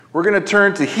We're going to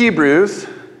turn to Hebrews.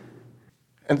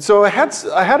 And so I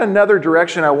had another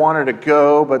direction I wanted to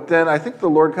go, but then I think the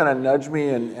Lord kind of nudged me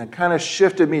and kind of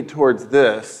shifted me towards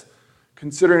this,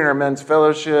 considering our men's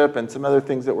fellowship and some other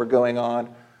things that were going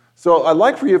on. So I'd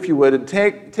like for you, if you would,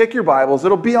 take your Bibles.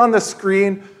 It'll be on the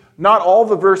screen. Not all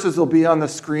the verses will be on the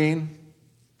screen.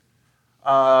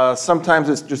 Sometimes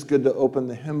it's just good to open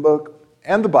the hymn book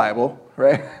and the Bible,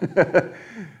 right?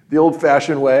 The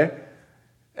old-fashioned way.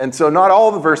 And so not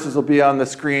all the verses will be on the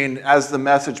screen as the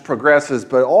message progresses,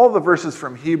 but all the verses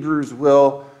from Hebrews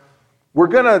will. We're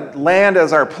going to land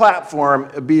as our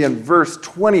platform be in verse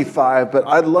 25, but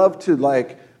I'd love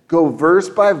to go verse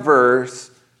by verse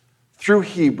through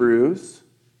Hebrews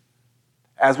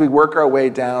as we work our way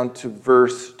down to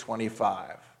verse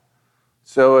 25.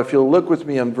 So if you'll look with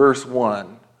me in verse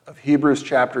 1 of Hebrews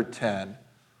chapter 10,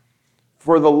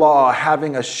 for the law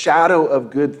having a shadow of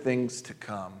good things to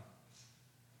come.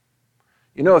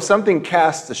 You know, if something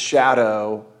casts a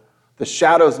shadow, the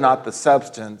shadow's not the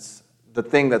substance. The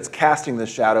thing that's casting the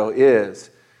shadow is.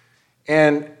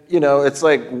 And, it's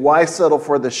like, why settle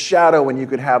for the shadow when you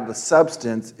could have the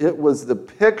substance? It was the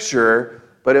picture,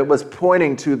 but it was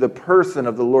pointing to the person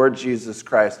of the Lord Jesus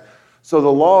Christ. So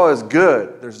the law is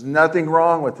good. There's nothing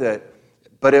wrong with it,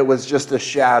 but it was just a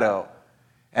shadow.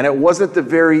 And it wasn't the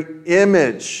very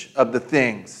image of the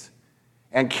things.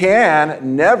 And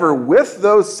can never, with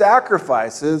those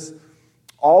sacrifices,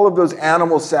 all of those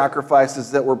animal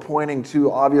sacrifices that were pointing to,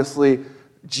 obviously,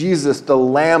 Jesus, the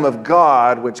Lamb of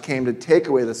God, which came to take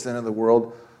away the sin of the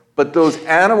world, but those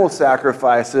animal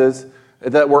sacrifices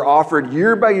that were offered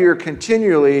year by year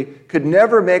continually could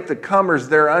never make the comers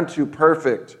thereunto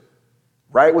perfect.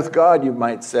 Right with God, you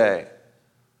might say.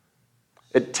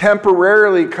 It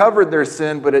temporarily covered their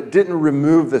sin, but it didn't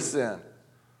remove the sin.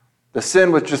 The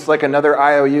sin was just like another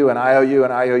IOU, an IOU,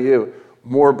 an IOU.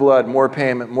 More blood, more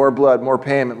payment, more blood, more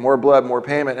payment, more blood, more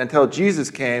payment, until Jesus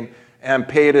came and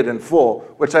paid it in full,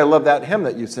 which I love that hymn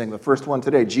that you sing, the first one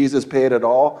today. Jesus paid it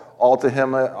all to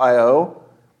him I owe.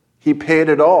 He paid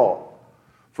it all.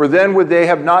 For then would they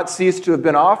have not ceased to have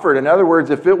been offered. In other words,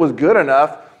 if it was good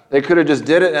enough, they could have just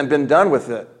did it and been done with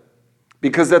it.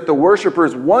 Because that the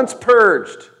worshipers once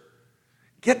purged.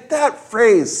 Get that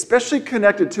phrase, especially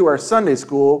connected to our Sunday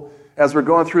school, as we're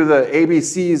going through the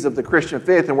ABCs of the Christian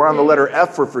faith, and we're on the letter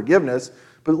F for forgiveness.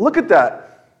 But look at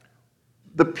that.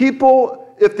 The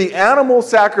people, if the animal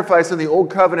sacrifice in the Old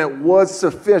Covenant was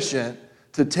sufficient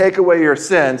to take away your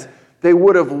sins, they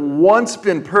would have once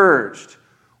been purged.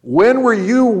 When were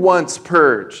you once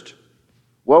purged?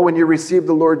 Well, when you received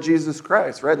the Lord Jesus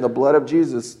Christ, right? And the blood of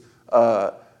Jesus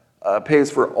pays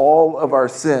for all of our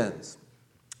sins.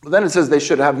 But then it says they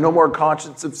should have no more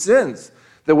conscience of sins.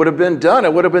 That would have been done.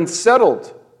 It would have been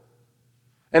settled.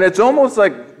 And it's almost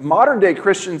like modern day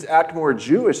Christians act more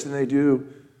Jewish than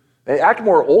they act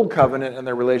more Old Covenant in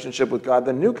their relationship with God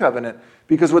than New Covenant.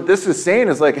 Because what this is saying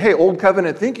is like, hey, Old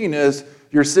Covenant thinking is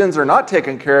your sins are not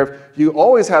taken care of. You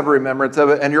always have a remembrance of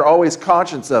it and you're always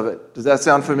conscious of it. Does that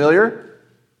sound familiar?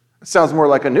 It sounds more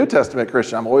like a New Testament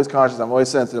Christian. I'm always conscious. I'm always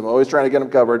sensitive. I'm always trying to get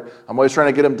them covered. I'm always trying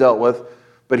to get them dealt with.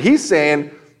 But he's saying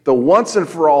the once and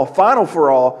for all, final for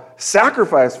all,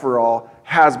 sacrifice for all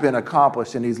has been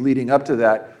accomplished, and he's leading up to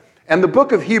that. And the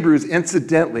book of Hebrews,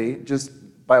 incidentally, just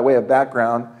by way of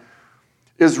background,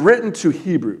 is written to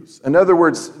Hebrews. In other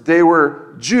words, they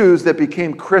were Jews that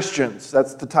became Christians.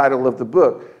 That's the title of the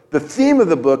book. The theme of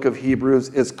the book of Hebrews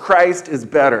is Christ is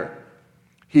better.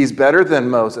 He's better than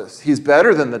Moses. He's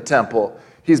better than the temple.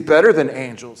 He's better than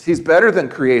angels. He's better than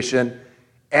creation.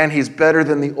 And he's better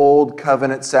than the old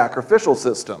covenant sacrificial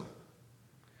system.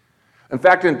 In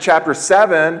fact, in chapter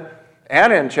 7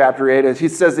 and in chapter 8, he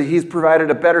says that he's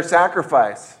provided a better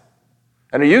sacrifice.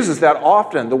 And he uses that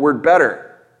often, the word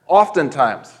better,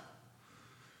 oftentimes.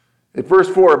 In verse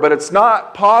 4, but it's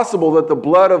not possible that the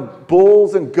blood of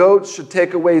bulls and goats should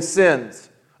take away sins.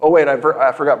 Oh, wait, I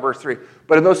forgot verse 3.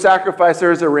 But in those sacrifices,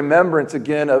 there is a remembrance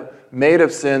again made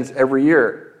of sins every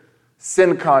year.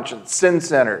 Sin conscious,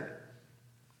 sin-centered.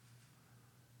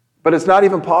 But it's not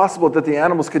even possible that the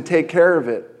animals could take care of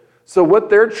it. So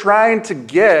what they're trying to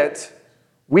get,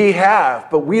 we have,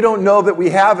 but we don't know that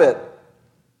we have it.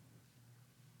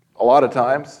 A lot of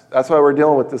times. That's why we're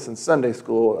dealing with this in Sunday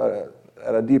school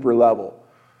at a deeper level.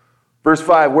 Verse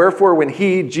 5, wherefore when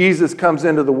he, Jesus, comes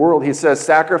into the world, he says,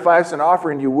 sacrifice and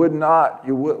offering you would not,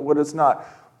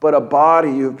 but a body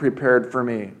you have prepared for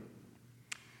me.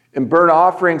 In burnt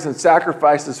offerings and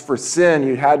sacrifices for sin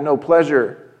you had no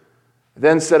pleasure.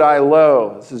 Then said I,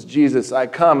 lo, this is Jesus, I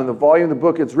come. In the volume of the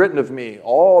book it's written of me.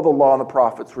 All the law and the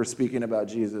prophets were speaking about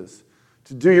Jesus.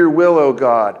 To do your will, O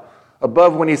God.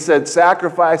 Above, when he said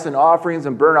sacrifice and offerings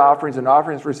and burnt offerings and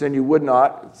offerings for sin, you would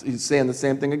not. He's saying the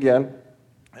same thing again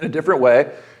in a different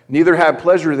way. Neither had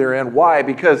pleasure therein. Why?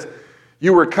 Because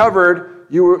you were covered,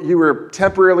 you were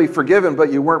temporarily forgiven,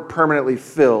 but you weren't permanently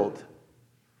filled.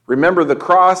 Remember, the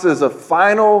cross is a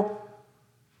final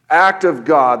act of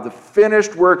God, the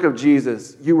finished work of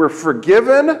Jesus. You were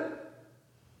forgiven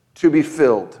to be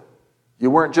filled. You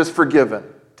weren't just forgiven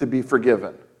to be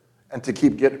forgiven and to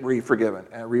keep getting re-forgiven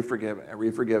and re-forgiven and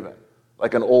re-forgiven,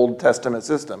 like an Old Testament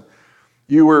system.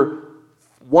 You were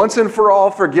once and for all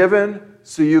forgiven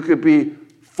so you could be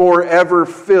forever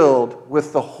filled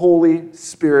with the Holy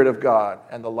Spirit of God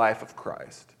and the life of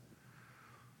Christ.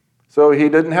 So he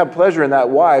didn't have pleasure in that.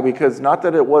 Why? Because not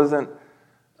that it wasn't,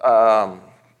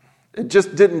 it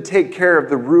just didn't take care of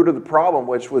the root of the problem,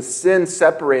 which was sin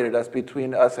separated us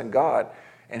between us and God.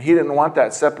 And he didn't want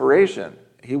that separation.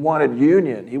 He wanted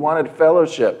union. He wanted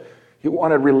fellowship. He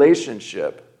wanted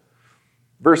relationship.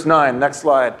 Verse 9, next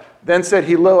slide. Then said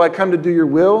he, Lo, I come to do your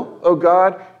will, O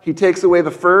God. He takes away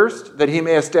the first, that he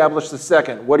may establish the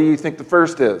second. What do you think the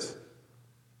first is?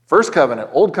 First covenant,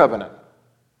 old covenant.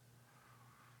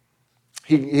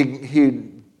 He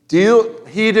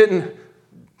didn't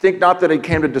think not that he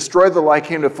came to destroy the law, he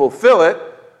came to fulfill it,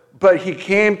 but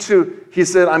he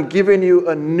said, I'm giving you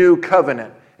a new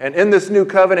covenant. And in this new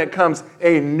covenant comes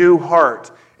a new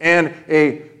heart and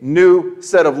a new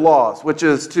set of laws, which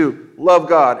is to love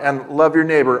God and love your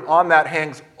neighbor. On that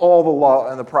hangs all the law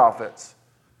and the prophets.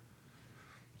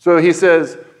 So he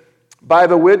says, by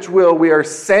the which will we are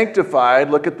sanctified,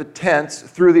 look at the tense,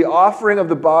 through the offering of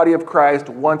the body of Christ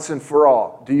once and for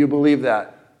all. Do you believe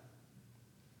that?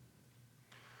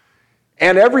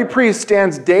 And every priest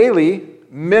stands daily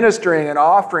ministering and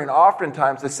offering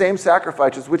oftentimes the same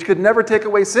sacrifices which could never take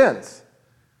away sins.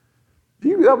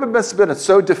 That must have been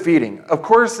so defeating. Of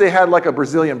course, they had like a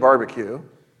Brazilian barbecue.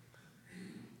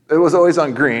 It was always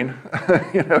on green.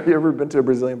 You ever been to a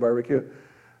Brazilian barbecue?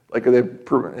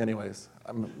 Anyways,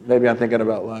 maybe I'm thinking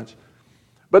about lunch.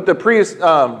 But the priests,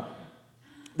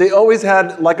 they always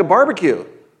had like a barbecue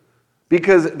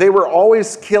because they were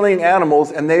always killing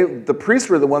animals, and the priests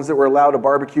were the ones that were allowed to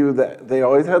barbecue. They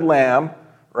always had lamb,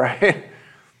 right?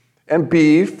 And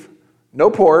beef,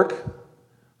 no pork.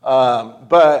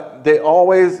 But it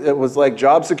was like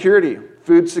job security,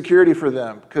 food security for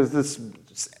them, because this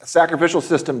sacrificial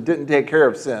system didn't take care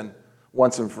of sin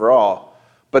once and for all.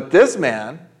 But this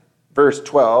man, verse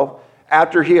 12,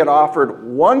 after he had offered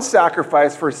one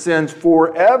sacrifice for sins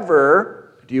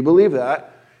forever, do you believe that?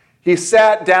 He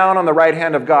sat down on the right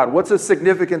hand of God. What's the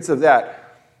significance of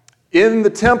that? In the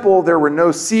temple, there were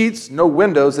no seats, no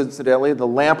windows, incidentally. The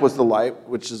lamp was the light,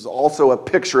 which is also a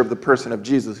picture of the person of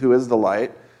Jesus, who is the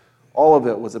light. All of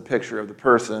it was a picture of the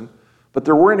person. But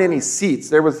there weren't any seats.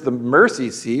 There was the mercy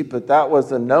seat, but that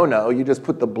was a no-no. You just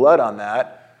put the blood on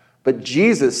that. But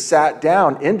Jesus sat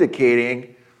down,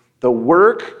 indicating the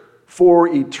work for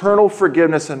eternal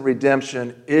forgiveness and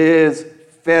redemption is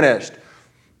finished.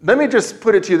 Let me just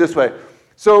put it to you this way.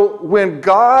 So when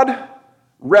God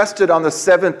rested on the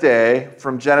seventh day,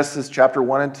 from Genesis chapter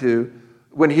 1 and 2,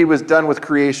 when he was done with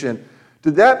creation,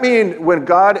 did that mean when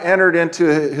God entered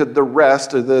into the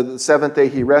rest, or the seventh day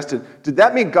he rested, did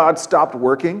that mean God stopped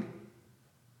working?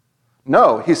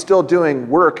 No, he's still doing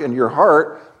work in your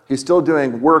heart. He's still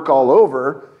doing work all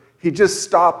over. He just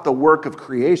stopped the work of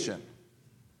creation.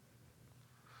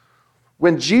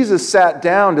 When Jesus sat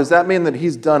down, does that mean that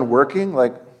he's done working?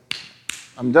 Like,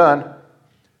 I'm done.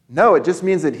 No, it just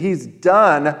means that he's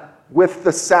done with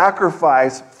the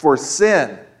sacrifice for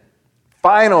sin.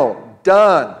 Final,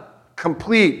 done,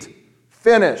 complete,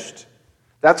 finished.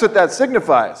 That's what that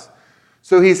signifies.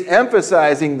 So he's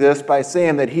emphasizing this by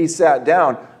saying that he sat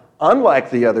down, unlike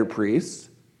the other priests.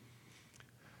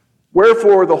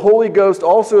 Wherefore, the Holy Ghost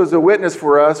also is a witness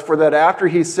for us, for that after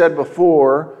he said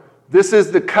before, this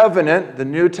is the covenant, the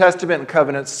New Testament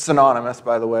covenant, synonymous,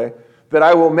 by the way, that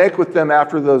I will make with them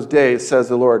after those days, says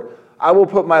the Lord. I will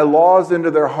put my laws into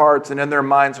their hearts, and in their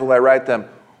minds will I write them.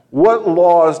 What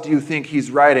laws do you think he's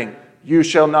writing? You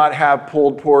shall not have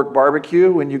pulled pork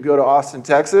barbecue when you go to Austin,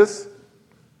 Texas.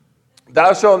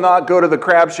 Thou shalt not go to the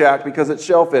crab shack because it's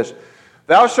shellfish.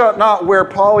 Thou shalt not wear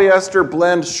polyester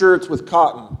blend shirts with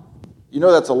cotton. You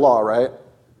know that's a law, right?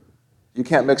 You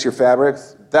can't mix your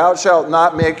fabrics. Thou shalt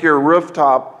not make your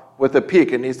rooftop with a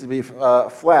peak. It needs to be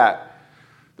flat.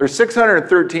 There's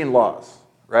 613 laws,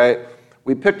 right?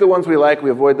 We pick the ones we like. We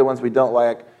avoid the ones we don't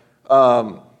like.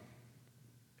 And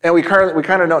we kind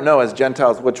of don't know as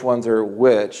Gentiles which ones are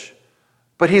which.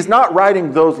 But he's not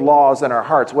writing those laws in our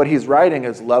hearts. What he's writing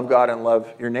is love God and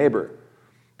love your neighbor.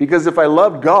 Because if I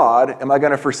love God, am I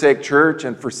going to forsake church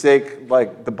and forsake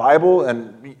like the Bible?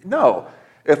 And no.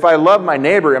 If I love my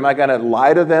neighbor, am I going to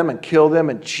lie to them and kill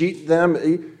them and cheat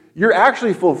them? You're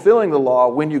actually fulfilling the law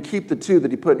when you keep the two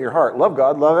that he put in your heart. Love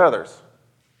God, love others.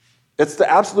 It's the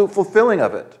absolute fulfilling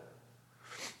of it.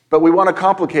 But we want to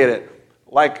complicate it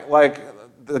like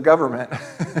the government.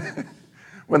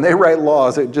 When they write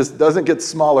laws, it just doesn't get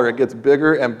smaller. It gets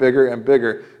bigger and bigger and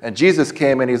bigger. And Jesus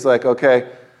came and he's like,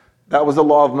 okay, that was the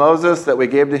law of Moses that we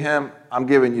gave to him. I'm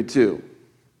giving you two.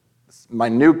 It's my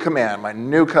new command, my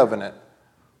new covenant.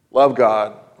 Love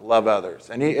God, love others.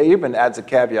 And he even adds a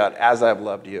caveat, as I've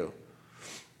loved you.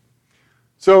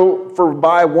 So for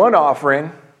by one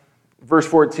offering, verse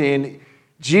 14,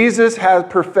 Jesus has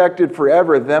perfected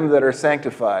forever them that are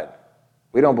sanctified.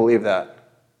 We don't believe that.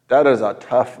 That is a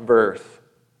tough verse.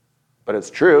 But it's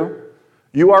true.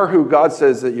 You are who God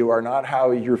says that you are, not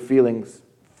how your feelings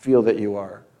feel that you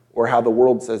are, or how the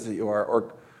world says that you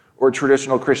are, or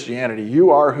traditional Christianity. You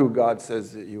are who God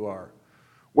says that you are.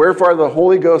 Wherefore the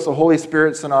Holy Ghost, the Holy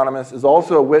Spirit, synonymous, is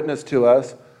also a witness to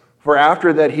us. For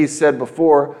after that he said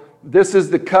before, this is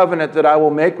the covenant that I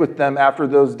will make with them after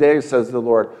those days, says the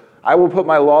Lord. I will put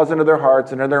my laws into their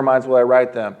hearts, and in their minds will I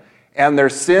write them. And their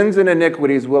sins and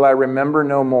iniquities will I remember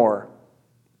no more.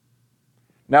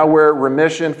 Now where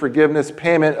remission, forgiveness,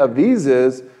 payment of these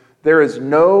is, there is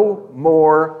no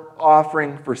more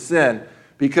offering for sin.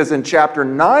 Because in chapter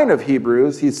 9 of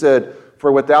Hebrews, he said,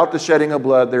 for without the shedding of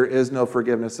blood, there is no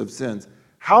forgiveness of sins.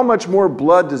 How much more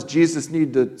blood does Jesus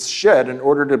need to shed in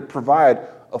order to provide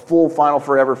a full, final,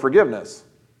 forever forgiveness?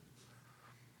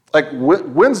 Like,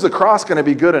 when's the cross going to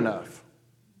be good enough?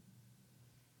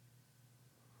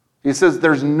 He says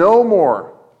there's no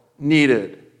more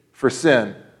needed for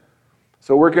sin.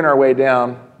 So working our way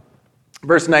down,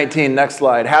 verse 19, next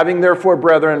slide. Having therefore,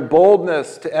 brethren,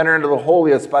 boldness to enter into the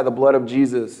holiest by the blood of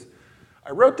Jesus. I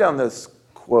wrote down this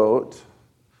quote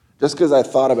just because I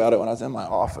thought about it when I was in my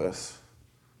office.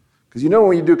 Because you know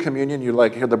when you do communion, you're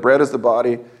like, here, the bread is the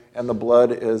body and the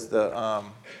blood is the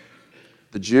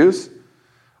juice.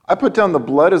 I put down the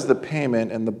blood is the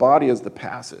payment and the body is the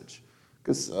passage.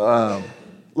 Because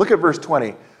look at verse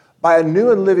 20. By a new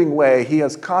and living way, he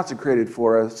has consecrated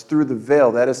for us through the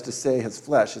veil, that is to say, his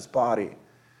flesh, his body.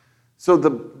 So the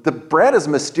bread is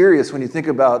mysterious when you think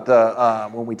about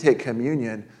when we take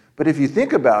communion. But if you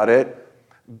think about it,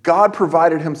 God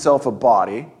provided himself a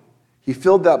body. He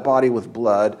filled that body with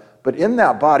blood. But in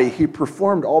that body, he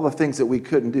performed all the things that we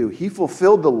couldn't do. He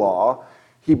fulfilled the law.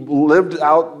 He lived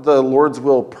out the Lord's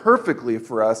will perfectly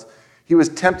for us. He was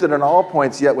tempted in all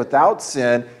points, yet without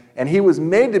sin. And he was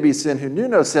made to be sin who knew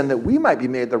no sin, that we might be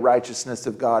made the righteousness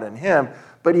of God in him.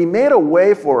 But he made a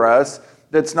way for us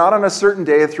that's not on a certain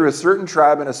day, through a certain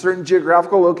tribe, in a certain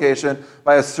geographical location,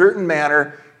 by a certain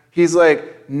manner. He's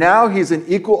like, now he's an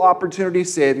equal opportunity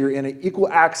Savior and an equal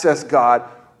access God,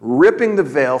 ripping the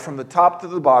veil from the top to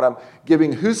the bottom,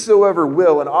 giving whosoever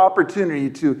will an opportunity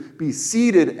to be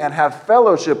seated and have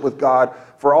fellowship with God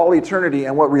for all eternity.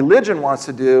 And what religion wants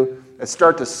to do is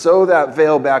start to sew that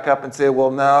veil back up and say,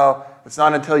 well, no, it's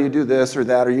not until you do this or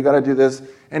that, or you got to do this.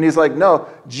 And he's like, no,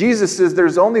 Jesus says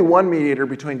there's only one mediator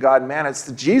between God and man.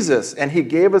 It's Jesus. And he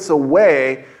gave us a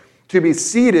way to be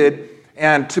seated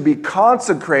and to be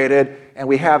consecrated, and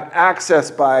we have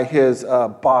access by his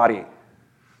body.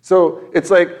 So it's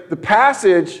like the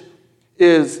passage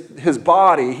is his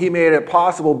body. He made it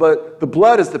possible, but the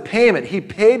blood is the payment. He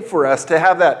paid for us to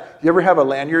have that. Do you ever have a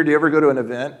lanyard? Do you ever go to an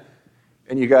event?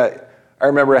 And I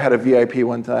remember I had a VIP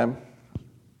one time.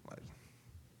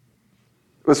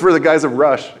 It was for the guys of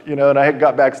Rush, and I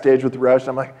got backstage with Rush.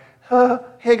 I'm like,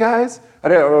 hey guys.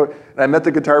 And I met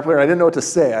the guitar player, and I didn't know what to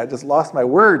say. I just lost my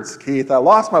words, Keith. I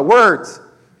lost my words.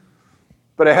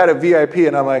 But I had a VIP,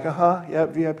 and I'm like, yeah,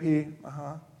 VIP,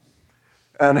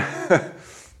 And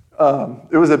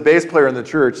it was a bass player in the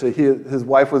church. So his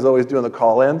wife was always doing the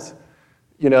call-ins.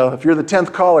 If you're the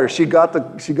 10th caller, she got the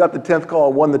 10th call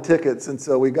and won the tickets, and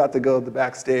so we got to go to the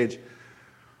backstage.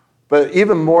 But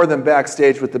even more than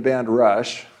backstage with the band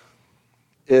Rush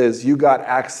is you got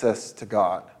access to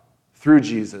God through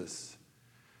Jesus.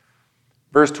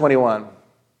 Verse 21,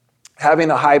 having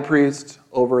a high priest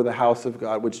over the house of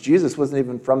God, which Jesus wasn't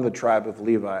even from the tribe of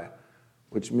Levi,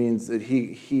 which means that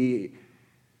he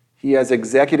has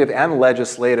executive and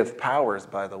legislative powers,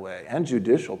 by the way, and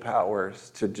judicial powers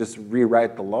to just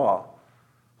rewrite the law.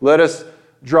 Let us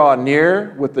draw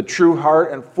near with the true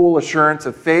heart and full assurance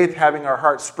of faith, having our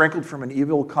hearts sprinkled from an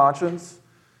evil conscience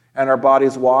and our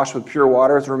bodies washed with pure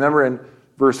waters. Remember in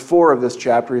verse 4 of this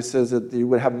chapter, he says that you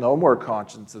would have no more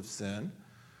conscience of sin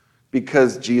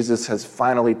because Jesus has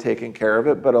finally taken care of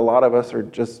it, but a lot of us are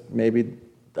just maybe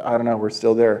I don't know, we're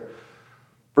still there.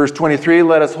 Verse 23,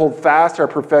 let us hold fast our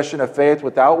profession of faith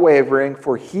without wavering,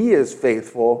 for he is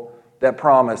faithful that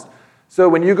promised. So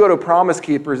when you go to Promise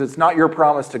Keepers, it's not your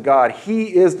promise to God.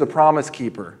 He is the promise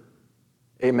keeper.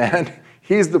 Amen.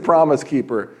 He's the promise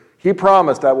keeper. He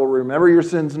promised, I will remember your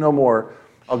sins no more.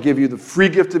 I'll give you the free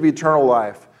gift of eternal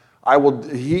life. I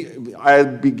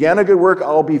began a good work.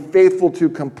 I'll be faithful to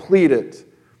complete it.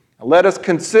 Let us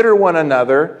consider one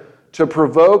another to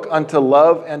provoke unto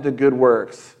love and to good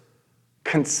works.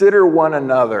 Consider one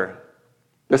another.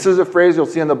 This is a phrase you'll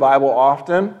see in the Bible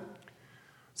often.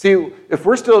 See, if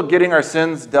we're still getting our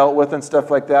sins dealt with and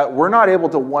stuff like that, we're not able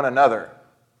to one another.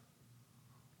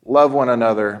 Love one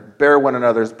another, bear one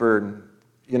another's burden,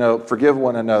 forgive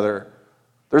one another.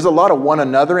 There's a lot of one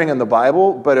anothering in the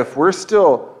Bible, but if we're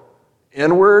still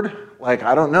inward, like,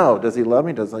 I don't know, does he love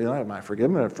me? Does he love me? Am I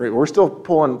forgiven? We're still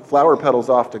pulling flower petals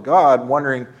off to God,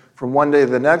 wondering from one day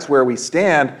to the next where we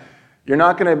stand. You're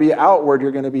not going to be outward,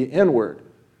 you're going to be inward.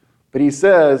 But he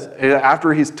says,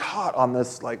 after he's taught on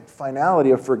this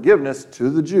finality of forgiveness to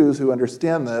the Jews who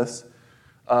understand this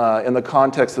in the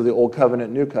context of the Old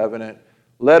Covenant, New Covenant,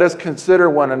 let us consider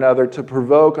one another to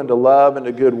provoke unto love and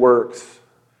to good works.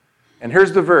 And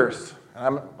here's the verse.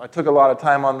 I took a lot of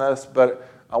time on this, but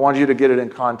I want you to get it in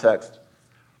context.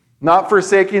 Not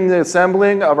forsaking the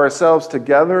assembling of ourselves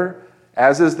together,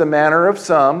 as is the manner of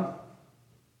some.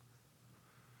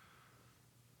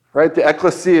 Right? The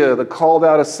ecclesia, the called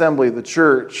out assembly, the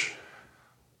church.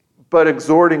 But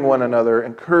exhorting one another,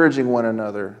 encouraging one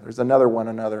another. There's another one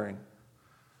anothering.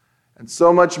 And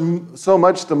so much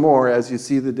the more as you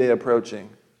see the day approaching.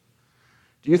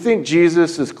 Do you think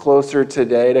Jesus is closer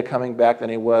today to coming back than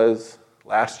he was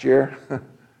last year?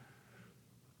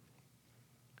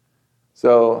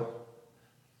 So,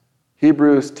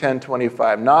 Hebrews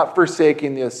 10:25, not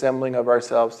forsaking the assembling of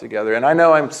ourselves together. And I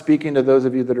know I'm speaking to those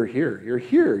of you that are here. You're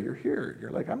here.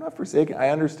 You're like, I'm not forsaking. I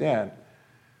understand.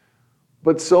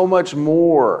 But so much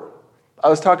more. I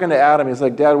was talking to Adam. He's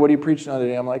like, Dad, what are you preaching on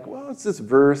today? I'm like, well, it's this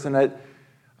verse. And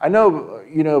I know,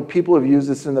 people have used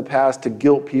this in the past to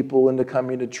guilt people into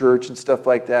coming to church and stuff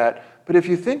like that. But if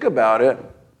you think about it,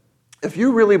 if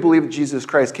you really believe that Jesus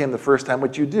Christ came the first time,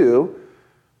 which you do,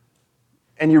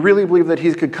 and you really believe that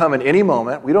he could come at any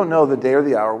moment, we don't know the day or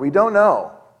the hour. We don't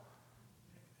know.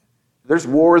 There's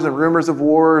wars and rumors of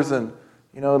wars, and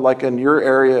like in your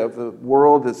area of the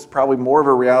world, it's probably more of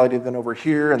a reality than over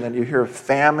here. And then you hear of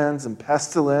famines and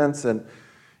pestilence, and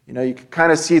you can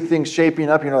kind of see things shaping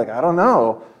up. You're like, I don't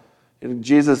know.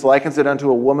 Jesus likens it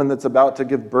unto a woman that's about to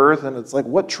give birth, and it's like,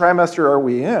 what trimester are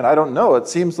we in? I don't know. It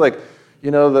seems like,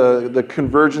 the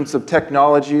convergence of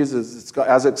technologies as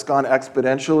it's gone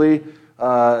exponentially.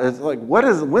 It's like,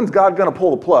 when's God going to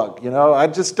pull the plug? I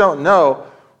just don't know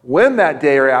when that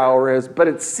day or hour is, but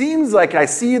it seems like I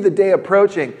see the day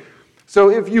approaching.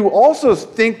 So if you also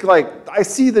think I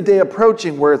see the day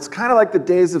approaching where it's kind of like the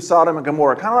days of Sodom and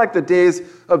Gomorrah, kind of like the days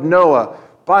of Noah,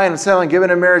 buying and selling,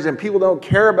 giving in marriage, and people don't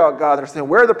care about God. They're saying,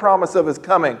 where the promise of his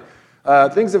coming?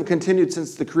 Things have continued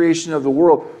since the creation of the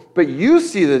world. But you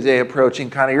see the day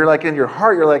approaching you're like in your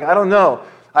heart, you're like, I don't know.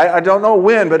 I don't know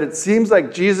when, but it seems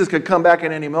like Jesus could come back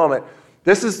at any moment.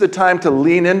 This is the time to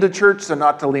lean into church, so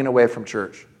not to lean away from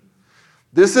church.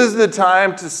 This is the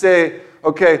time to say,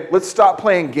 okay, let's stop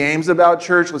playing games about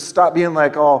church. Let's stop being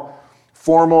all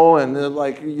formal and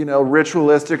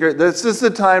ritualistic. This is the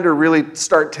time to really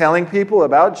start telling people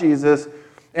about Jesus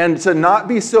and to not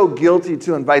be so guilty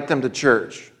to invite them to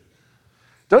church.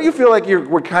 Don't you feel like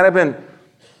we're kind of in...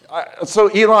 So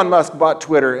Elon Musk bought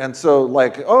Twitter, and so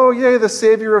oh yay, the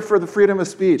savior for the freedom of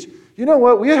speech. You know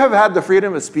what? We have had the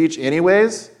freedom of speech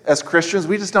anyways as Christians.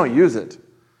 We just don't use it.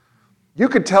 You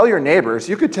could tell your neighbors.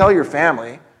 You could tell your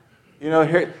family.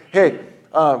 Hey,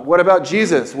 what about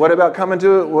Jesus? What about coming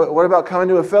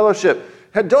to a fellowship?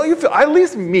 Don't you feel? At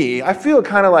least me. I feel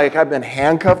kind of like I've been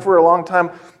handcuffed for a long time,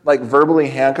 verbally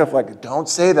handcuffed. Don't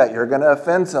say that. You're going to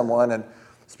offend someone, and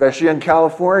especially in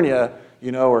California,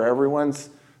 where everyone's.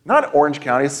 Not Orange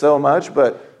County so much,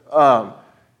 but,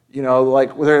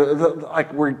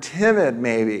 we're timid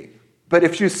maybe. But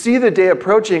if you see the day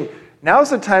approaching,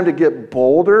 now's the time to get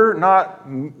bolder,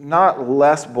 not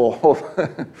less bold.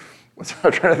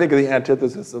 I'm trying to think of the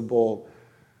antithesis of bold.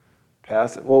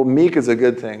 Passive. Well, meek is a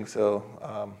good thing, so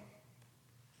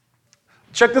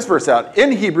check this verse out.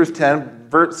 In Hebrews 10,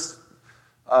 verse,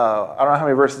 I don't know how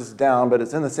many verses down, but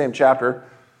it's in the same chapter.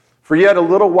 For yet a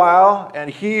little while, and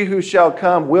he who shall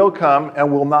come will come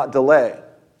and will not delay.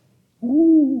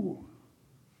 Ooh.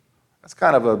 That's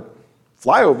kind of a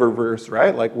flyover verse,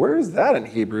 right? Where is that in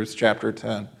Hebrews chapter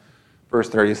 10, verse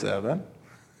 37?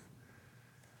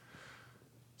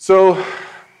 So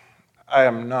I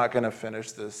am not going to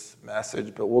finish this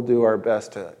message, but we'll do our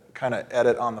best to kind of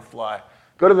edit on the fly.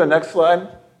 Go to the next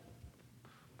slide.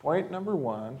 Point number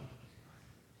 1.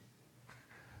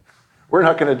 We're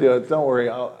not going to do it. Don't worry.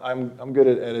 I'm good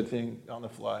at editing on the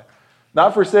fly.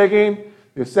 Not forsaking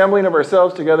the assembling of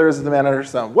ourselves together as the man under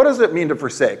some. What does it mean to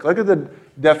forsake? Look at the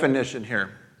definition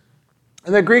here.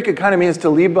 In the Greek, it kind of means to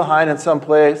leave behind in some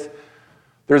place.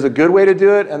 There's a good way to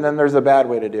do it, and then there's a bad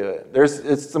way to do it.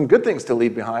 It's some good things to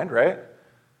leave behind, right?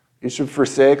 You should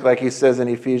forsake, like he says in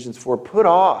Ephesians 4, put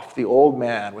off the old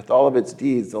man with all of its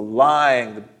deeds, the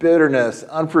lying, the bitterness,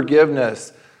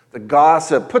 unforgiveness, the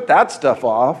gossip. Put that stuff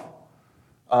off.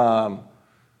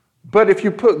 But if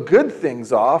you put good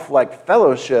things off, like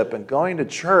fellowship and going to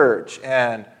church,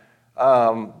 and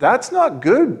that's not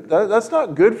good. That's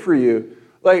not good for you.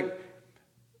 Like,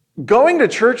 going to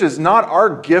church is not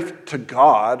our gift to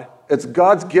God. It's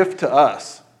God's gift to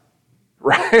us,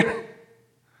 right?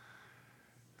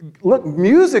 Look,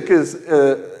 music is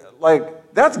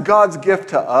that's God's gift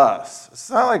to us. It's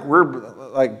not like we're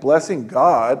like blessing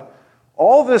God.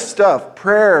 All this stuff,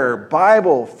 prayer,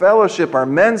 Bible, fellowship, our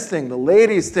men's thing, the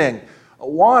ladies' thing,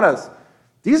 Awanas,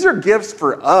 these are gifts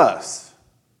for us,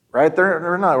 right?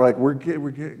 They're not like, we're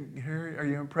getting here. Are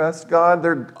you impressed, God?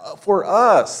 They're for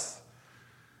us.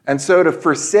 And so to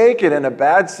forsake it in a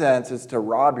bad sense is to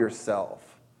rob yourself.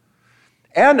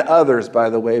 And others, by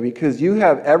the way, because you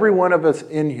have every one of us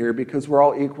in here, because we're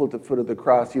all equal at the foot of the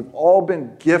cross. You've all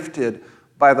been gifted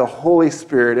by the Holy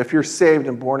Spirit, if you're saved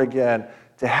and born again,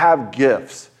 to have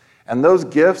gifts. And those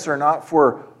gifts are not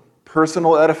for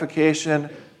personal edification,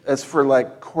 it's for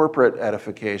like corporate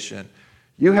edification.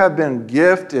 You have been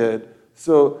gifted,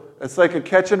 so it's like a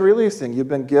catch and release thing. You've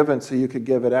been given so you could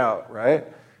give it out, right?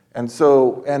 And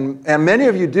so, and many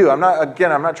of you do. I'm not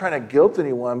trying to guilt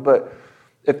anyone, but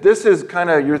if this is kind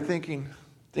of, you're thinking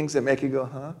things that make you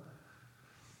go,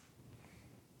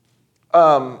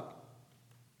 huh?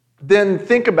 Then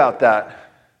think about that.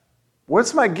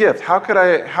 What's my gift? How could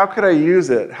I use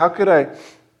it? How could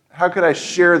I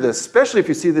share this? Especially if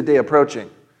you see the day approaching.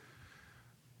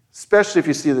 Especially if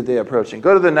you see the day approaching.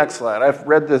 Go to the next slide. I've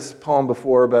read this poem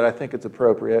before, but I think it's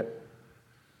appropriate.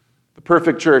 The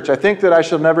perfect church. I think that I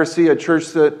shall never see a church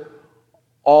that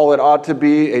all it ought to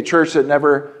be, a church that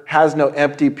never has no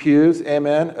empty pews,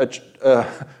 amen,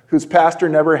 whose pastor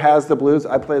never has the blues.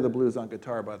 I play the blues on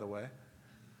guitar, by the way.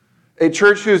 A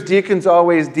church whose deacons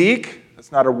always deek.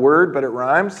 That's not a word, but it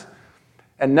rhymes.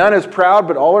 And none is proud,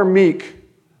 but all are meek.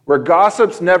 Where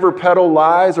gossips never peddle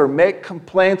lies or make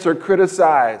complaints or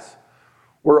criticize.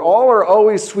 Where all are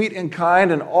always sweet and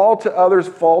kind and all to others'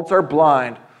 faults are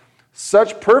blind.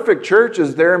 Such perfect church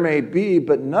as there may be,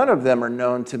 but none of them are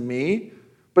known to me.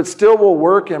 But still we'll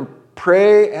work and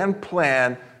pray and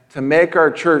plan to make our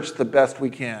church the best we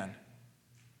can.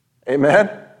 Amen?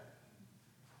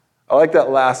 I like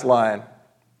that last line.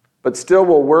 But still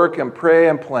we'll work and pray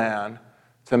and plan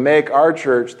to make our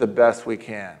church the best we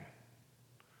can.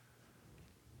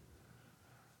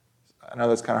 I know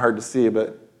that's kind of hard to see,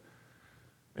 but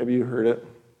maybe you heard it.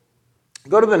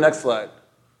 Go to the next slide.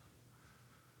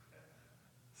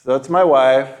 So that's my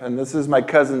wife, and this is my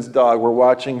cousin's dog. We're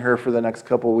watching her for the next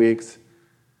couple weeks.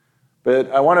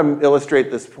 But I want to illustrate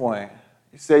this point.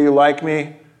 You say you like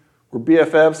me. We're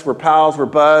BFFs. We're pals. We're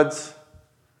buds.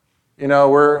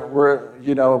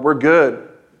 We're good.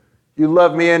 You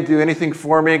love me and do anything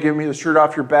for me. Give me the shirt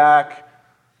off your back.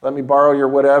 Let me borrow your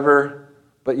whatever.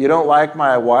 But you don't like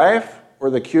my wife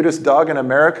or the cutest dog in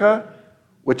America,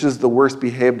 which is the worst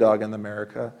behaved dog in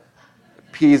America.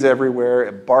 It pees everywhere.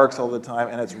 It barks all the time.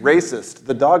 And it's racist.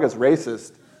 The dog is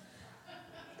racist.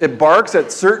 It barks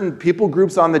at certain people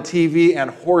groups on the TV and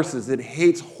horses. It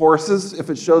hates horses if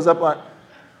it shows up on...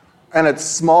 And it's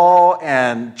small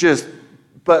and just...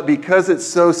 But because it's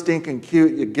so stinking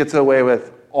cute, it gets away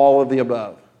with all of the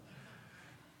above.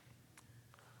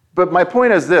 But my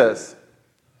point is this.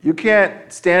 You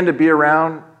can't stand to be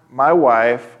around my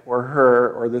wife or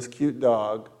her or this cute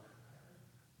dog.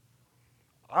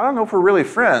 I don't know if we're really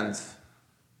friends.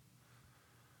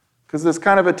 Because it's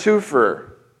kind of a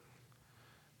twofer.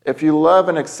 If you love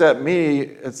and accept me,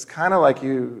 it's kind of like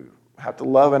you have to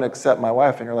love and accept my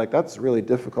wife. And you're like, that's really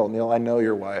difficult, Neal. I know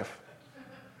your wife.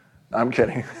 No, I'm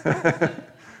kidding.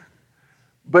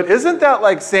 But isn't that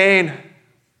like saying,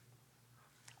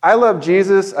 I love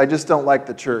Jesus, I just don't like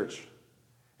the church?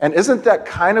 And isn't that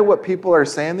kind of what people are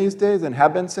saying these days and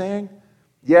have been saying?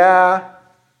 Yeah,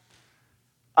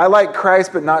 I like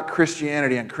Christ, but not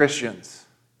Christianity and Christians.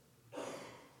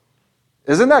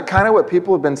 Isn't that kind of what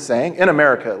people have been saying? In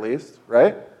America, at least,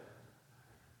 right?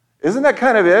 Isn't that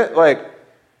kind of it? Like,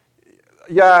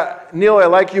 Yeah, Neal, I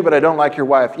like you, but I don't like your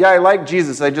wife. Yeah, I like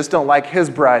Jesus, I just don't like his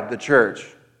bride, the church.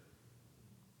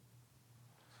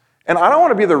 And I don't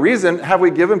want to be the reason. Have we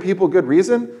given people good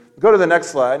reason? Go to the next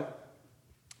slide.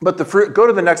 But the fruit, go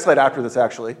to the next slide after this,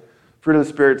 actually. Fruit of the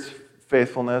Spirit's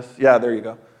faithfulness. Yeah, there you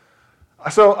go.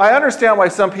 So I understand why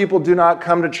some people do not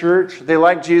come to church. They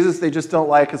like Jesus, they just don't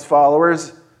like his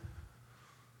followers.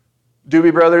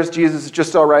 Doobie Brothers, Jesus is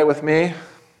just all right with me.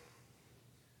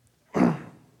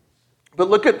 But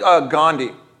look at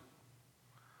Gandhi.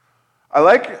 I'm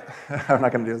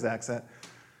not going to do his accent.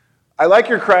 I like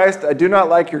your Christ, I do not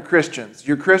like your Christians.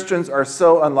 Your Christians are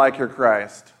so unlike your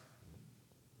Christ.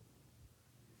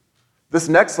 This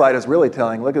next slide is really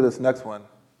telling. Look at this next one.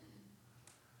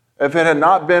 If it had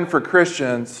not been for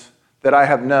Christians that I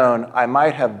have known, I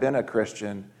might have been a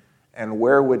Christian. And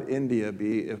where would India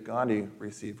be if Gandhi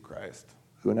received Christ?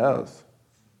 Who knows?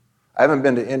 I haven't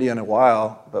been to India in a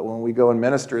while, but when we go and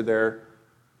minister there,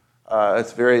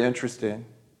 it's very interesting.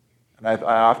 And I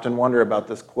often wonder about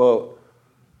this quote.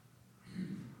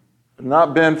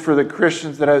 Not been for the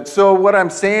Christians so what I'm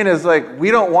saying is, like, we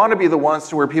don't want to be the ones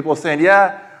to where people are saying,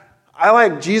 yeah, I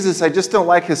like Jesus, I just don't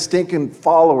like his stinking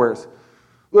followers.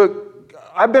 Look,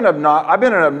 I've been an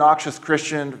obnoxious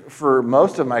Christian for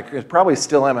most of my career, probably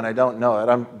still am, and I don't know it.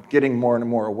 I'm getting more and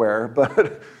more aware,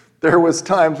 but there was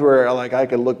times where I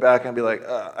could look back and be like,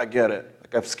 I get it.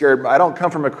 I don't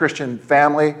come from a Christian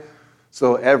family.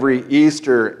 So every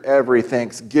Easter, every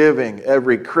Thanksgiving,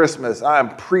 every Christmas,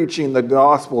 I'm preaching the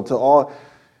gospel to all.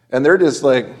 And they're just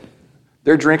like,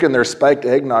 they're drinking their spiked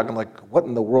eggnog. I'm like, what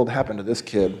in the world happened to this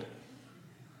kid?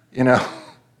 You know?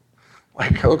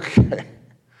 Like, okay.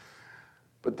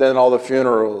 But then all the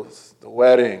funerals, the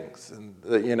weddings, and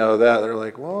they're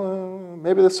like, well,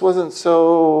 maybe this wasn't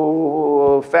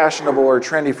so fashionable or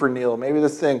trendy for Neal. Maybe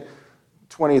this thing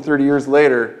 20, 30 years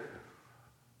later.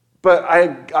 But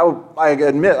I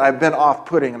admit I've been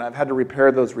off-putting, and I've had to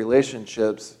repair those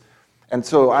relationships. And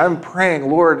so I'm praying,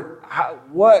 Lord,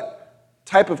 what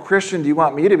type of Christian do you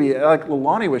want me to be? Like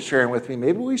Lilani was sharing with me,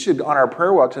 maybe we should, on our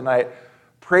prayer walk tonight,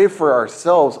 pray for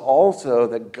ourselves also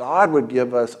that God would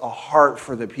give us a heart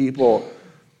for the people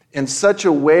in such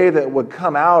a way that would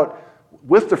come out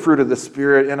with the fruit of the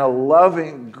Spirit in a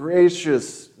loving,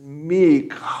 gracious,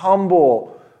 meek,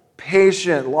 humble,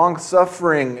 patient,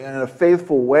 long-suffering, in a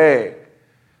faithful way.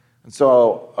 And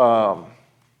so,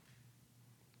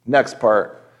 next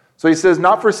part. So he says,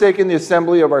 not forsaking the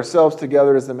assembly of ourselves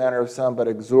together as the manner of some, but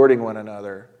exhorting one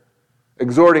another.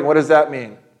 Exhorting, what does that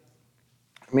mean?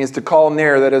 It means to call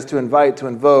near, that is to invite, to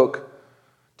invoke,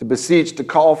 to beseech, to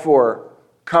call for,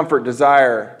 comfort,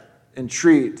 desire,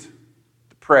 entreat,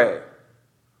 to pray.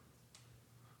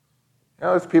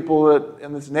 There's people that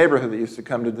in this neighborhood that used to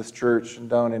come to this church and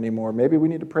don't anymore. Maybe we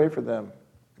need to pray for them,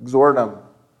 exhort them.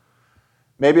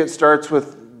 Maybe it starts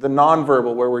with the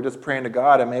nonverbal, where we're just praying to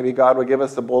God, and maybe God would give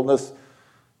us the boldness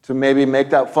to maybe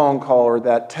make that phone call or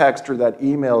that text or that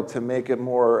email to make it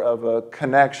more of a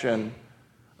connection.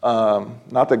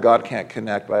 Not that God can't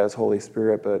connect by his Holy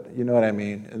Spirit, but you know what I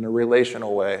mean, in a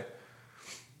relational way.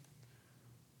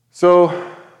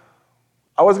 So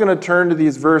I was going to turn to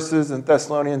these verses in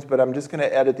Thessalonians, but I'm just going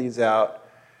to edit these out.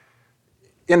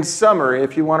 In summary,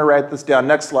 if you want to write this down,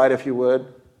 next slide if you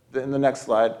would, in the next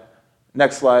slide.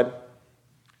 Next slide.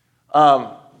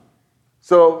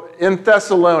 So in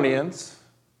Thessalonians,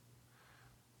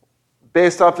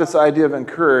 based off this idea of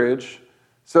encourage,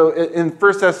 so in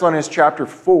 1 Thessalonians chapter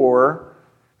 4,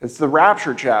 it's the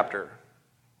rapture chapter.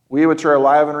 We which are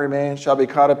alive and remain shall be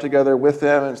caught up together with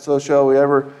them, and so shall we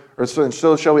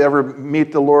ever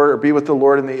meet the Lord or be with the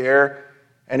Lord in the air.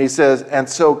 And he says, and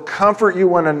so comfort you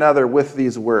one another with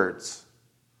these words.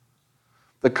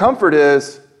 The comfort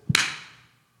is,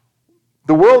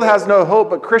 the world has no hope,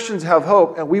 but Christians have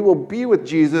hope, and we will be with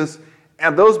Jesus.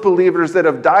 And those believers that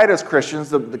have died as Christians,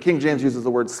 the King James uses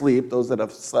the word sleep, those that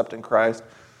have slept in Christ.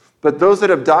 But those that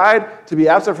have died, to be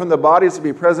absent from the bodies, to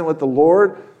be present with the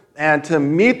Lord, and to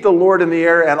meet the Lord in the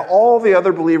air, and all the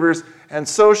other believers, and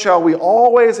so shall we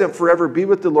always and forever be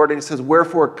with the Lord. And he says,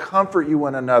 wherefore comfort you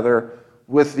one another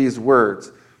with these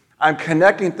words. I'm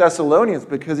connecting Thessalonians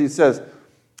because he says,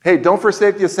 hey, don't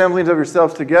forsake the assemblies of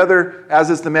yourselves together,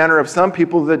 as is the manner of some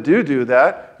people that do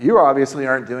that. You obviously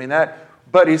aren't doing that.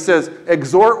 But he says,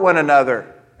 exhort one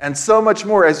another, and so much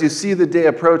more as you see the day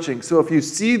approaching. So if you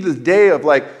see the day of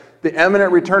the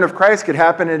imminent return of Christ could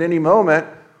happen at any moment,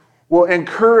 well,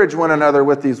 encourage one another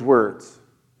with these words.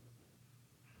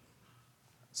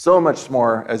 So much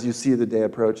more as you see the day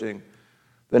approaching.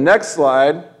 The next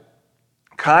slide,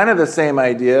 kind of the same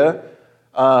idea,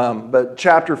 but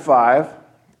chapter 5.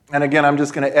 And again, I'm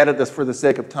just going to edit this for the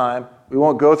sake of time. We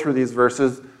won't go through these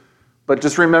verses, but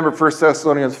just remember 1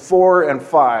 Thessalonians 4 and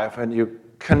 5, and you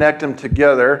connect them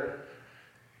together.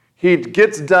 He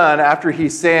gets done after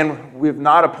he's saying, we've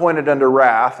not appointed unto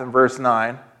wrath in verse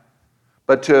 9,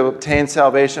 but to obtain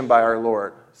salvation by our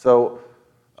Lord. So,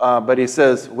 but he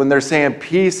says, when they're saying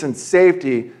peace and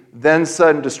safety, then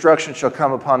sudden destruction shall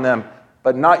come upon them.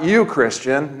 But not you,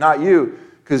 Christian, not you,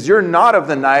 because you're not of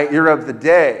the night, you're of the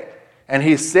day. And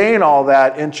he's saying all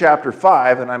that in chapter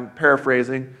 5, and I'm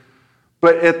paraphrasing.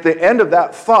 But at the end of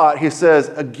that thought, he says,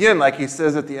 again, like he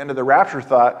says at the end of the rapture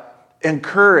thought,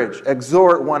 encourage,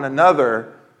 exhort one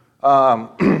another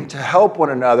to help one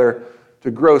another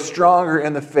to grow stronger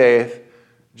in the faith,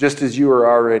 just as you are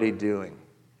already doing.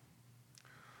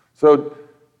 So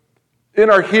in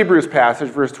our Hebrews passage,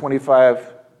 verse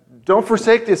 25, don't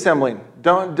forsake the assembling.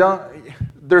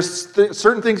 There's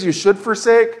certain things you should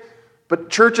forsake, but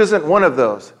church isn't one of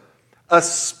those.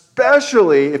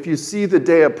 Especially if you see the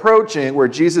day approaching where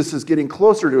Jesus is getting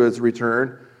closer to his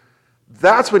return,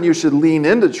 that's when you should lean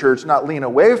into church, not lean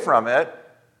away from it.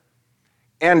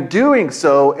 And doing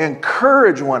so,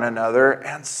 encourage one another,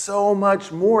 and so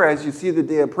much more as you see the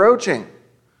day approaching.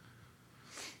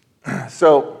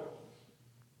 So,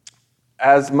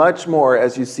 as much more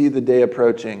as you see the day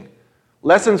approaching.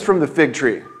 Lessons from the fig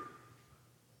tree.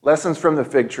 Lessons from the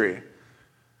fig tree.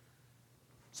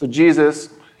 So Jesus,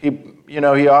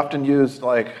 he often used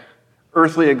like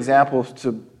earthly examples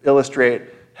to illustrate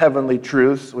heavenly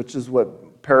truths, which is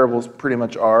what parables pretty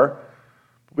much are.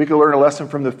 We can learn a lesson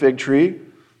from the fig tree.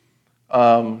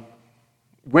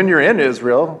 When you're in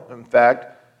Israel, in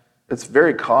fact, it's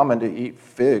very common to eat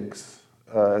figs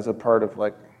as a part of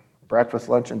like breakfast,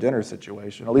 lunch, and dinner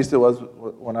situation. At least it was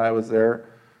when I was there.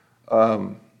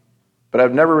 But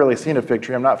I've never really seen a fig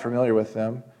tree. I'm not familiar with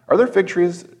them. Are there fig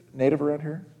trees native around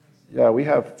here? Yeah, we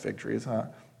have fig trees, huh?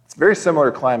 It's a very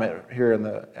similar climate here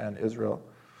in Israel.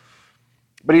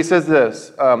 But he says this,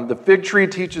 the fig tree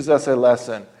teaches us a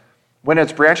lesson. When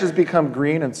its branches become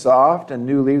green and soft and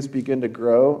new leaves begin to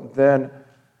grow, then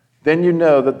you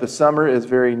know that the summer is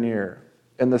very near.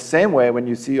 In the same way, when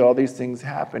you see all these things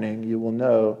happening, you will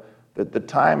know that the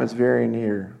time is very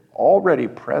near, already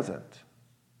present.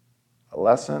 A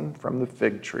lesson from the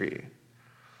fig tree.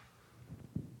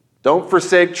 Don't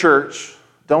forsake church.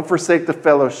 Don't forsake the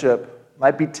fellowship.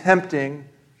 Might be tempting.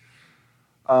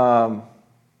 And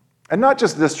not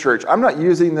just this church. I'm not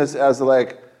using this as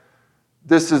like,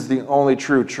 this is the only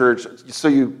true church, so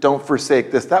you don't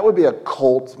forsake this. That would be a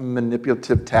cult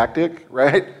manipulative tactic,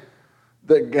 right?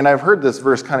 And I've heard this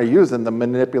verse kind of used in the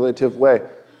manipulative way.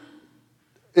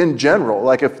 In general,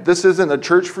 like if this isn't a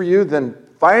church for you, then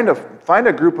find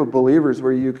a group of believers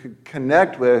where you could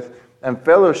connect with and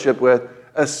fellowship with,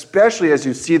 especially as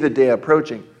you see the day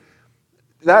approaching.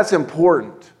 That's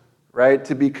important, right?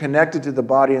 To be connected to the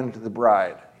body and to the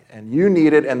bride. And you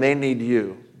need it, and they need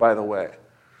you, by the way.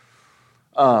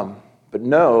 But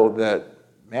know that,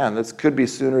 man, this could be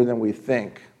sooner than we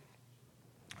think.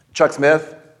 Chuck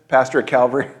Smith, pastor at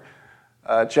Calvary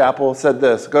Chapel, said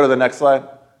this. Go to the next slide.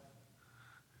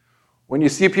 When you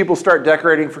see people start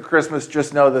decorating for Christmas,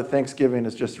 just know that Thanksgiving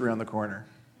is just around the corner.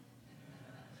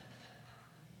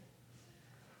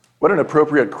 What an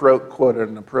appropriate quote and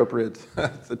an appropriate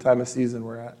the time of season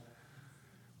we're at.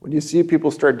 When you see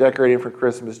people start decorating for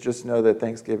Christmas, just know that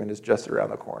Thanksgiving is just around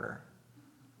the corner.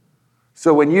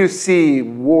 So when you see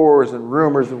wars and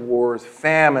rumors of wars,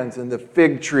 famines and the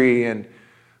fig tree and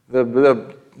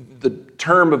the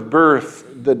term of birth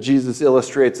that Jesus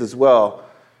illustrates as well,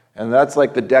 and that's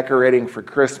like the decorating for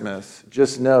Christmas,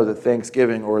 just know that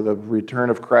Thanksgiving or the return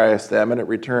of Christ, the imminent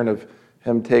return of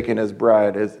him taking his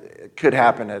bride, it could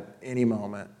happen at any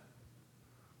moment.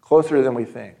 Closer than we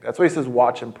think. That's why he says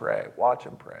watch and pray, watch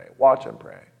and pray, watch and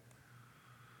pray.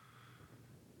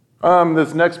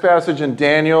 This next passage in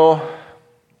Daniel,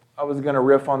 I was going to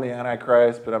riff on the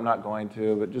Antichrist, but I'm not going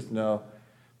to. But just know,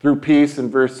 through peace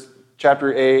in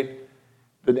chapter 8,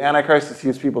 the Antichrist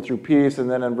deceives people through peace. And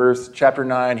then in chapter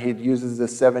 9, he uses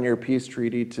this 7-year peace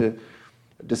treaty to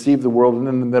deceive the world. And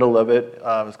in the middle of it,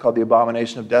 it's called the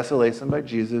abomination of desolation by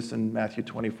Jesus in Matthew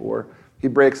 24. He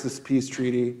breaks this peace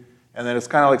treaty. And then it's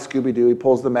kind of like Scooby-Doo. He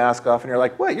pulls the mask off, and you're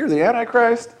like, what, you're the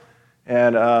Antichrist?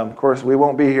 And, of course, we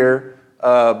won't be here,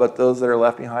 but those that are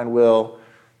left behind will.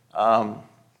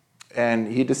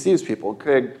 And he deceives people.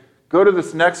 Okay, go to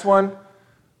this next one.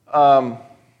 And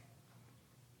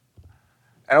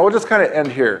we'll just kind of end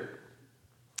here.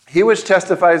 He which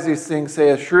testifies these things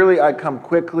saith, surely I come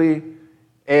quickly.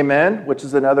 Amen, which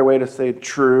is another way to say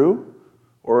true,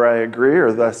 or I agree,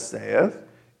 or thus saith.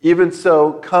 Even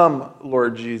so, come,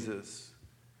 Lord Jesus.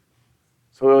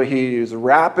 So he's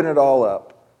wrapping it all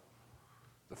up.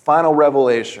 The final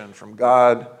revelation from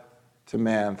God to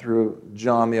man through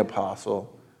John the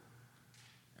Apostle.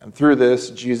 And through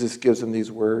this, Jesus gives him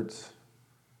these words.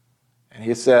 And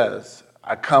he says,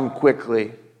 I come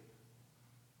quickly.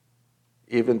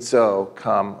 Even so,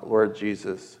 come, Lord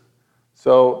Jesus.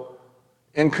 So,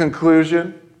 in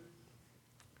conclusion,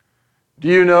 do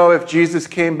you know if Jesus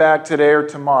came back today or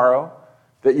tomorrow,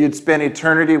 that you'd spend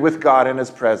eternity with God in his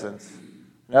presence?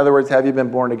 In other words, have you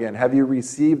been born again? Have you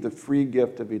received the free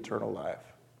gift of eternal life?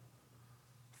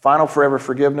 Final forever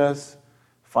forgiveness,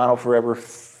 final forever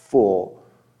full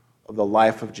of the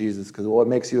life of Jesus. Because what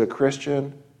makes you a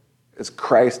Christian is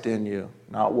Christ in you,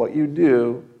 not what you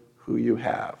do, who you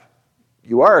have.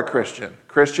 You are a Christian.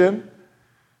 Christian,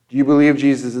 do you believe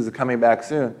Jesus is coming back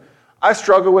soon? I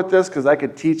struggle with this because I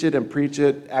could teach it and preach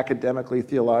it academically,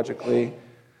 theologically,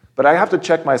 but I have to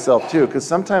check myself too, because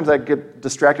sometimes I get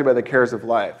distracted by the cares of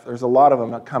life. There's a lot of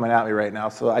them coming at me right now,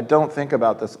 so I don't think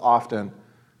about this often.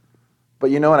 But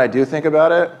you know when I do think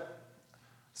about it?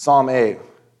 Psalm 8.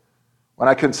 When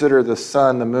I consider the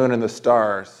sun, the moon, and the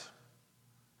stars,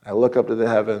 I look up to the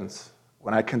heavens.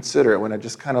 When I consider it, when I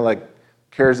just kind of like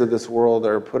cares of this world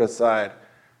are put aside,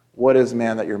 what is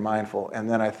man that you're mindful? And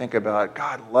then I think about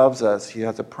God loves us. He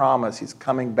has a promise. He's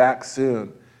coming back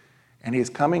soon. And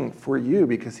he's coming for you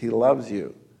because he loves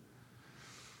you.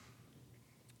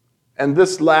 And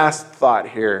this last thought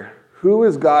here, who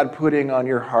is God putting on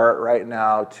your heart right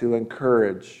now to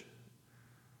encourage?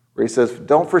 Where he says,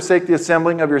 don't forsake the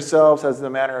assembling of yourselves as the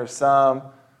manner of some,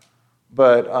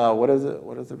 but what is it?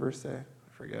 What does the verse say?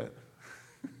 I forget.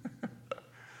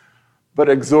 But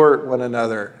exhort one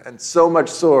another, and so much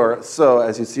so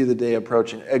as you see the day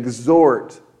approaching.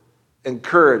 Exhort,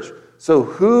 encourage. So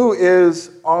who is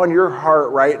on your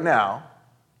heart right now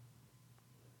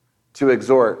to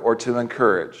exhort or to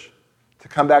encourage? To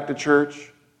come back to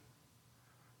church?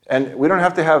 And we don't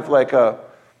have to have like a,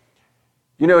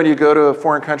 you know, when you go to a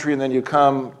foreign country and then you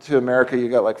come to America, you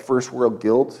got like first world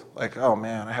guilt. Like, oh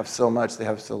man, I have so much, they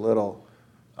have so little.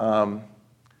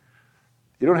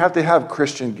 You don't have to have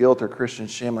Christian guilt or Christian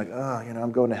shame, like, oh, you know,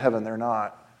 I'm going to heaven, they're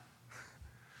not.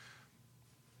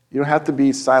 You don't have to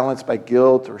be silenced by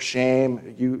guilt or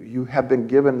shame. You have been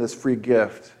given this free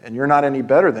gift, and you're not any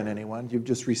better than anyone. You've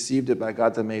just received it by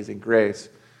God's amazing grace.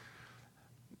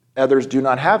 Others do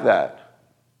not have that.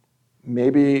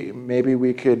 Maybe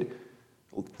we could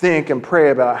think and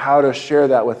pray about how to share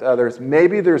that with others.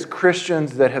 Maybe there's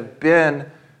Christians that have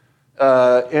been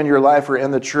in your life or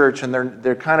in the church, and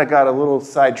they're kind of got a little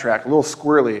sidetracked, a little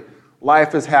squirrely.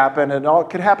 Life has happened, and it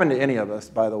could happen to any of us,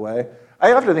 by the way. I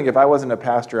have to think if I wasn't a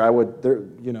pastor,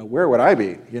 where would I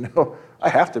be? You know, I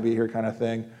have to be here kind of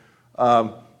thing.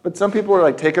 But some people are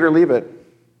like, take it or leave it,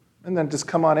 and then just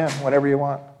come on in whenever you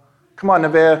want. Come on,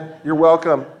 Nevaeh, you're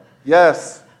welcome.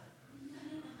 Yes,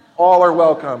 all are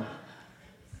welcome.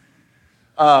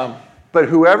 But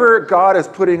whoever God is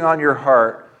putting on your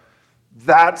heart,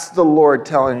 that's the Lord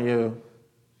telling you.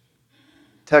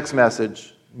 Text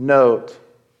message, note,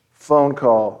 phone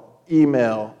call,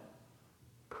 email,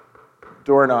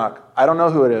 door knock. I don't know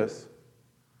who it is.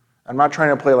 I'm not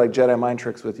trying to play like Jedi mind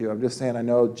tricks with you. I'm just saying I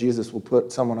know Jesus will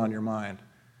put someone on your mind.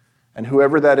 And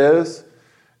whoever that is,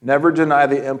 never deny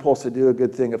the impulse to do a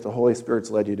good thing if the Holy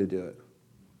Spirit's led you to do it.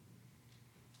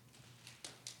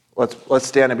 Let's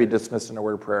stand and be dismissed in a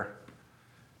word of prayer.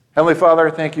 Heavenly Father,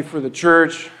 thank you for the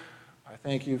church. I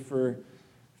thank you for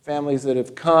families that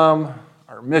have come,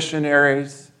 our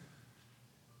missionaries.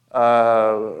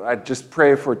 I just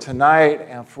pray for tonight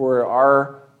and for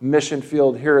our mission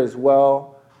field here as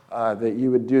well, that you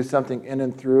would do something in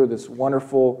and through this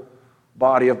wonderful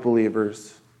body of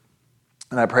believers.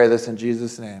 And I pray this in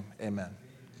Jesus' name. Amen.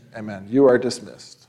 Amen. You are dismissed.